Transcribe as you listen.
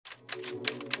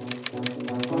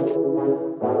Hello,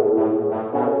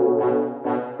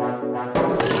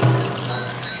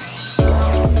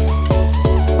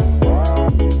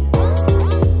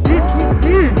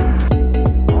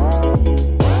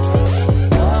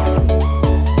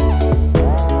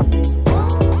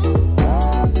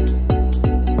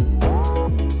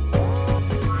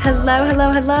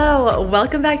 hello, hello.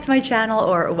 Welcome back to my channel,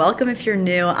 or welcome if you're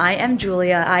new. I am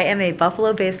Julia. I am a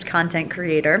Buffalo-based content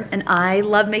creator, and I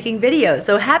love making videos.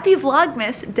 So happy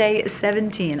Vlogmas day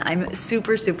 17. I'm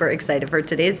super, super excited for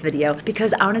today's video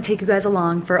because I want to take you guys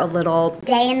along for a little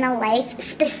day in the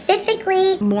life,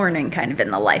 specifically morning kind of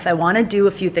in the life. I want to do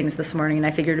a few things this morning, and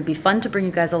I figured it'd be fun to bring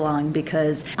you guys along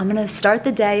because I'm gonna start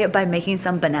the day by making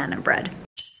some banana bread.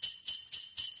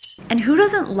 And who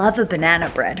doesn't love a banana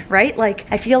bread, right? Like,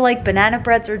 I feel like banana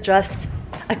breads are just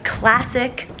a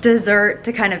classic dessert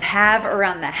to kind of have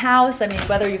around the house. I mean,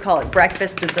 whether you call it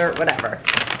breakfast, dessert, whatever.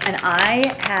 And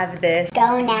I have this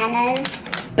Gonanas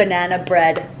banana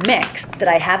bread mix that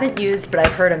I haven't used, but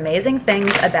I've heard amazing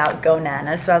things about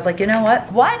Gonanas. So I was like, you know what?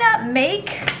 Why not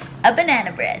make a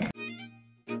banana bread?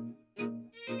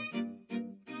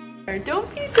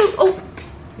 Don't be so, oh.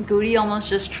 Goody almost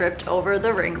just tripped over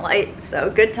the ring light,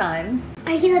 so good times.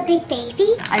 Are you a big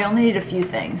baby? I only need a few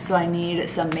things. So I need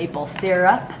some maple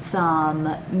syrup,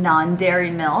 some non-dairy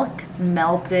milk,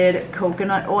 melted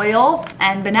coconut oil,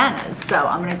 and bananas. So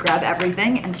I'm gonna grab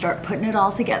everything and start putting it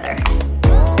all together.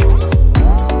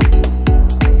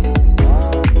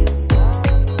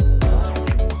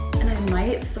 And I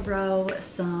might throw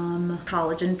some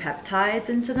collagen peptides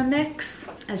into the mix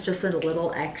as just a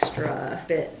little extra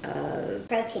bit of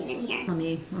protein in here. Let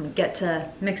me get to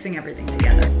mixing everything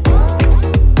together.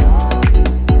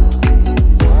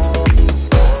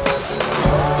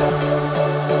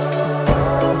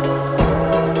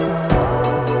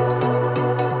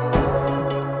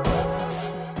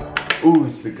 Ooh,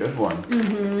 it's a good one.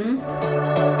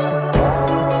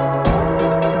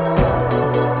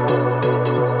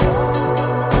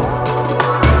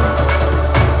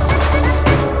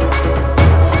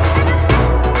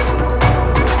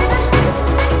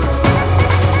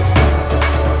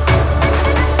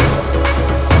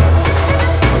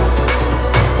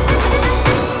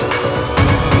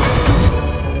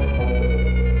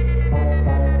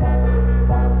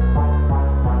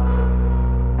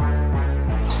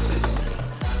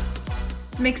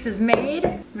 Mix is made.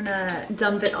 I'm gonna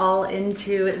dump it all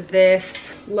into this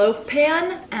loaf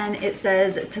pan, and it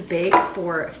says to bake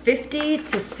for 50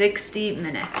 to 60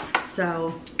 minutes.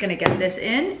 So gonna get this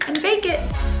in and bake it.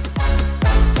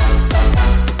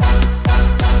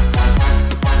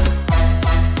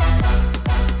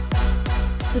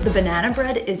 So the banana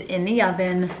bread is in the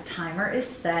oven, timer is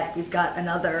set. We've got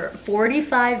another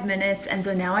 45 minutes, and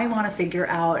so now I wanna figure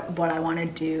out what I wanna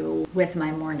do with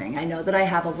my morning. I know that I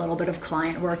have a little bit of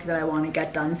client work that I wanna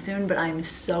get done soon, but I'm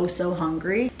so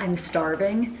hungry. I'm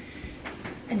starving.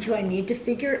 And so I need to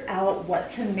figure out what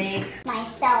to make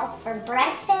myself for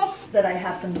breakfast, so that I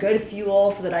have some good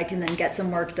fuel so that I can then get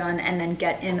some work done and then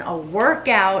get in a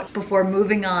workout before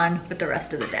moving on with the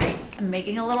rest of the day. I'm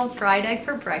making a little fried egg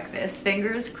for breakfast.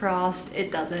 Fingers crossed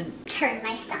it doesn't turn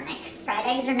my stomach. Fried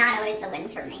eggs are not always the win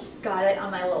for me. Got it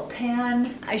on my little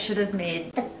pan. I should have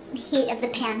made the heat of the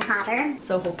pan hotter.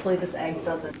 So hopefully this egg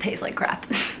doesn't taste like crap.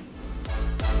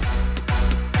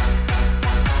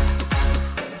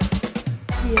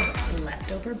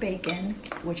 Leftover bacon,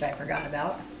 which I forgot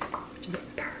about, which is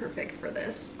perfect for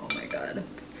this. Oh my god,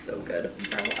 so good.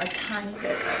 Throw a tiny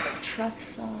bit of truff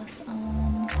sauce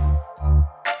on.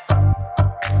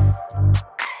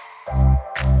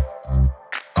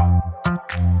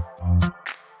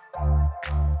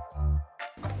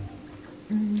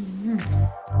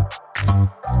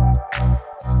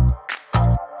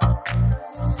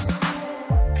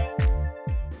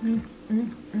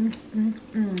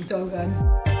 So good.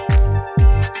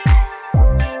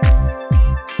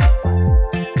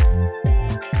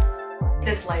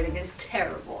 This lighting is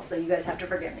terrible, so you guys have to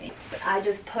forgive me. But I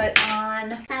just put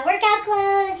on my workout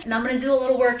clothes, and I'm gonna do a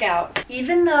little workout.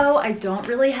 Even though I don't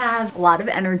really have a lot of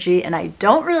energy and I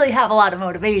don't really have a lot of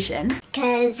motivation,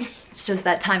 because it's just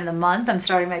that time of the month. I'm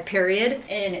starting my period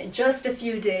in just a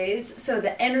few days, so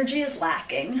the energy is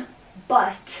lacking,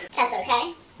 but that's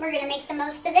okay. We're gonna make the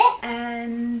most of it.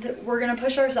 And we're gonna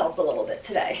push ourselves a little bit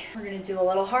today. We're gonna do a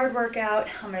little hard workout.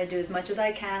 I'm gonna do as much as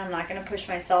I can. I'm not gonna push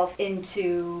myself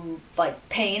into like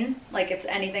pain. Like if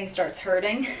anything starts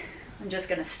hurting, I'm just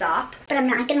gonna stop. But I'm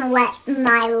not gonna let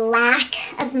my lack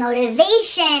of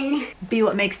motivation be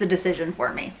what makes the decision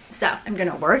for me. So I'm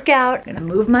gonna work out, I'm gonna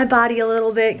move my body a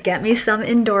little bit, get me some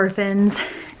endorphins,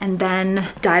 and then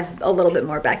dive a little bit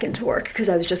more back into work because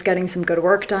I was just getting some good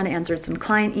work done, answered some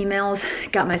client emails,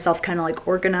 got myself kind of like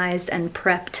organized and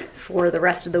prepped for the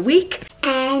rest of the week.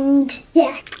 And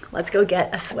yeah, let's go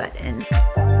get a sweat in.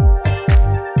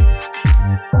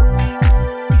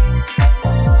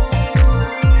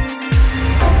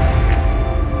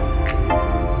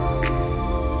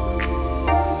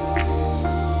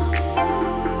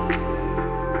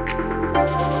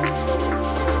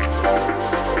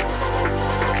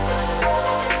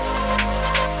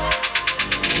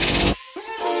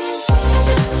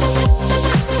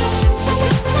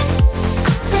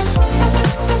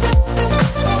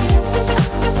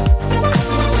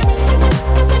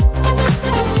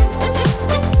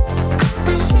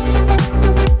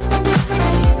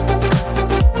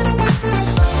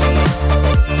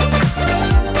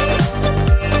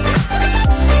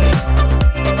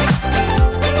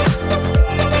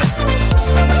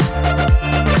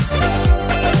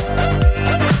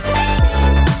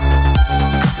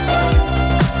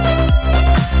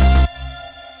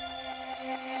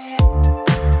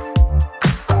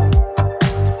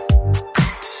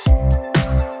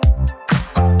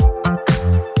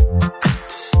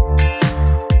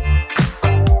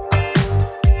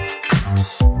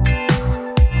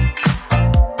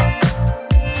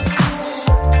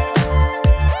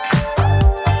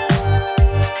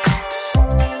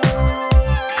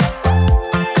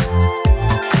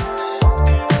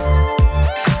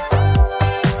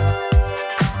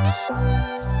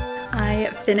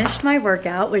 Finished my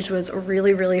workout, which was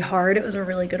really hard. It was a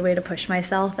really good way to push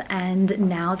myself, and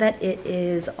now that it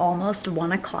is almost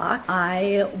 1 o'clock,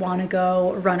 I want to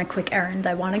go run a quick errand.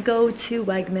 I want to go to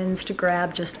Wegmans to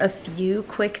grab just a few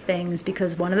quick things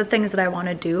because one of the things that I want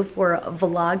to do for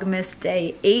Vlogmas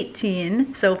day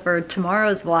 18, so for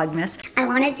tomorrow's Vlogmas, I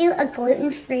want to do a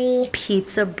gluten-free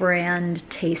pizza brand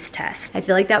taste test. I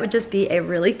feel like that would just be a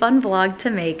really fun vlog to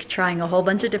make, trying a whole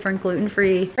bunch of different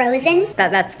gluten-free frozen.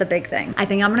 That's the big thing. I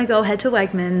think I'm gonna go head to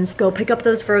Wegmans, go pick up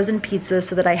those frozen pizzas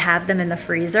so that I have them in the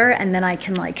freezer, and then I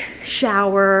can like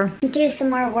shower, do some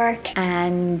more work,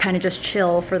 and kind of just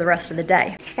chill for the rest of the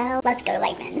day. So let's go to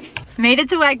Wegmans. Made it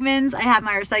to Wegmans. I have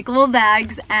my recyclable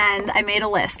bags and I made a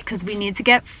list because we need to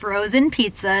get frozen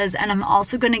pizzas, and I'm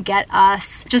also gonna get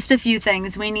us just a few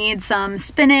things. We need some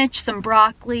spinach, some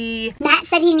broccoli. Matt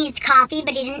said he needs coffee,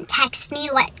 but he didn't text me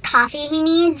what coffee he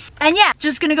needs. And yeah,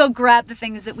 just gonna go grab the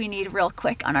things that we need real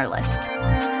quick on our list.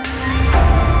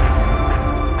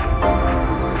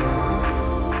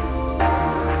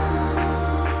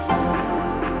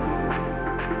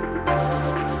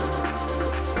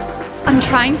 I'm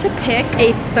trying to pick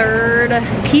a third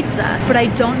pizza, but I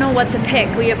don't know what to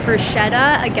pick. We have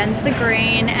Bruschetta, Against the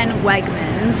Grain, and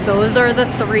Wegmans. Those are the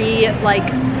three like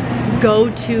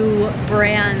go-to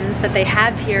brands that they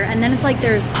have here. And then it's like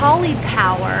there's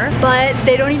cauliflower, but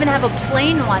they don't even have a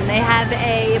plain one. They have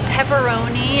a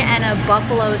pepperoni and a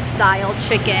buffalo style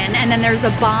chicken, and then there's a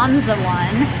Bonza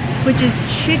one, which is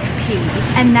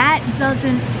chickpea, and that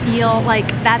doesn't feel like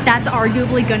that's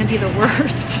arguably gonna be the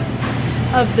worst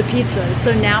of the pizzas.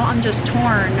 So now I'm just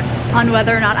torn on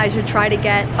whether or not I should try to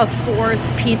get a fourth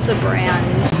pizza brand.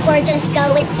 Or just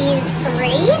go with these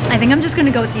three? I think I'm just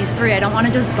gonna go with these three. I don't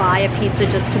wanna just buy a pizza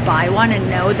just to buy one and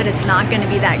know that it's not gonna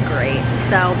be that great.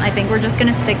 So I think we're just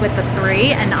gonna stick with the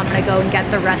three, and I'm gonna go and get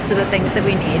the rest of the things that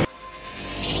we need.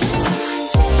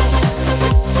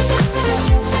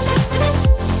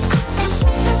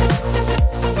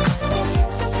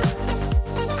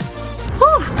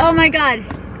 Whew. Oh my God.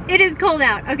 It is cold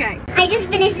out. Okay. I just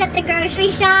finished up the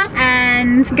grocery shop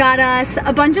and got us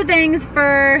a bunch of things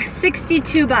for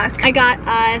 62 bucks. I got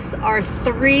us our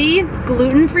 3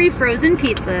 gluten-free frozen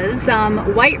pizzas,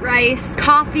 some white rice,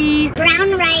 coffee,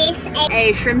 brown rice,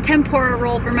 a shrimp tempura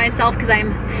roll for myself because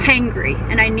I'm hangry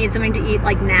and I need something to eat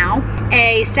like now,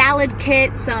 a salad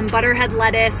kit, some butterhead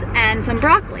lettuce, and some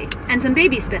broccoli, and some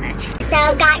baby spinach.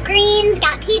 So got greens,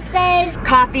 got pizzas,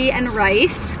 coffee, and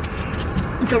rice.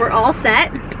 So we're all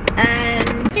set.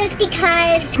 And just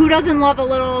because who doesn't love a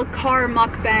little car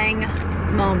mukbang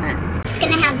moment? Just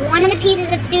gonna have one of the pieces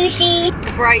of sushi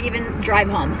before I even drive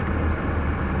home.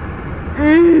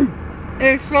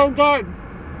 It's so good.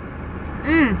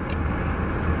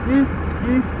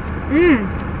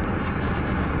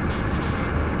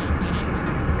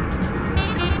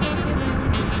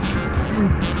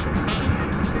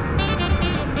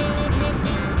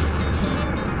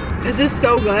 This is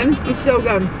so good. It's so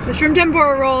good. The shrimp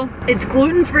tempura roll, it's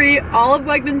gluten-free. All of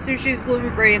Wegmans sushi is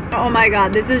gluten-free. Oh my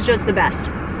God, this is just the best.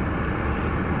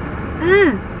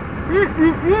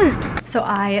 So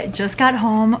I just got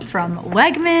home from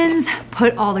Wegmans,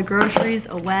 put all the groceries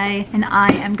away, and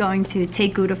I am going to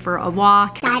take Gouda for a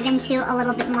walk. Dive into a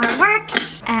little bit more work.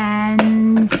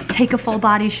 And take a full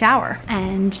body shower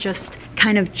and just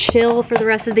kind of chill for the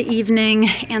rest of the evening,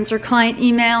 answer client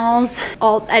emails.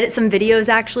 I'll edit some videos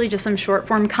actually, just some short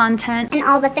form content. And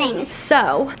all the things.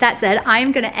 So that said, I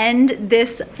am gonna end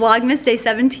this Vlogmas Day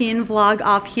 17 vlog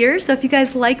off here. So if you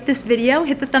guys like this video,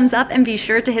 hit the thumbs up and be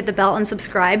sure to hit the bell and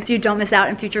subscribe so you don't miss out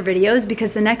on future videos,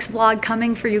 because the next vlog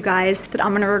coming for you guys that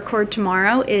I'm gonna record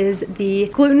tomorrow is the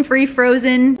gluten-free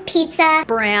frozen Pizza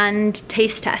brand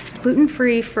taste test.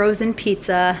 Gluten-free frozen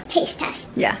pizza taste test.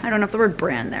 Yeah, I don't know if the word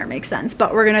brand there makes sense,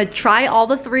 but we're gonna try all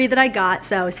the 3 that I got,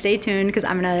 so stay tuned because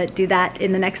I'm gonna do that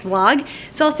in the next vlog.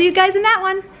 So I'll see you guys in that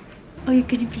one. Oh, you're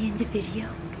gonna be in the video?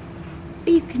 Are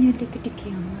you gonna look at the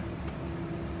camera?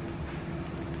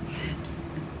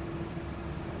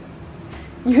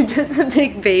 You're just a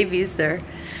big baby, sir.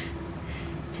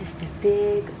 Just a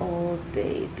big old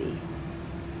baby.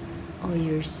 Oh,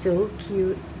 you're so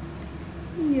cute.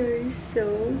 You're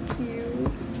so cute.